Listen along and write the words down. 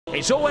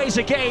It's always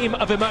a game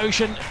of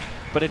emotion,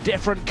 but a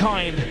different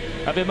kind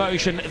of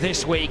emotion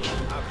this week.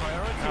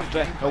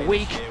 After a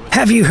week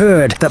Have you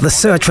heard that the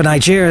search for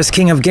Nigeria's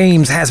King of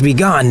Games has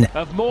begun?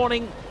 of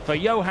mourning for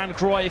Johan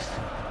Cruyff,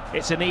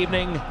 it's an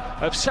evening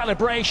of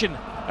celebration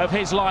of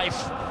his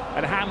life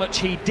and how much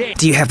he did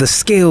Do you have the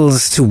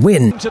skills to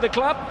win? to the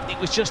club. It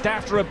was just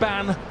after a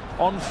ban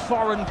on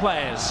foreign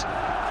players.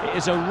 It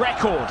is a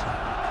record.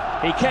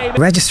 He came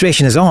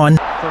Registration is on.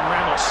 from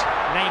Ramos.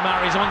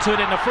 Neymar is onto it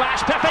in a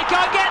flash. Pepe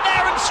can't get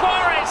there, and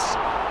Suarez.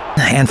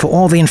 And for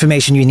all the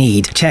information you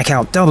need, check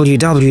out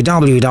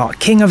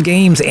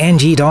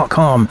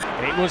www.kingofgamesng.com.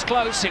 It was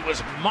close. It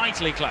was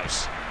mightily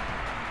close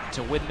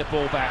to win the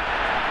ball back.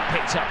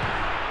 Picked up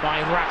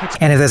by Rakitic.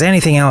 And if there's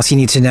anything else you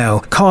need to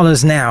know, call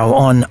us now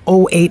on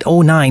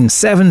 0809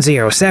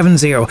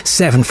 7070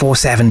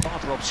 747.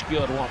 Rather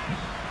obscured one.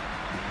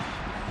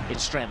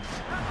 Its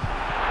strength.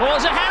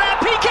 Was a header.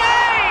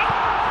 Piqué!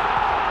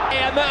 He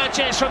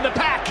emerges from the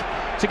pack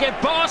to give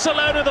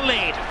Barcelona the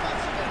lead.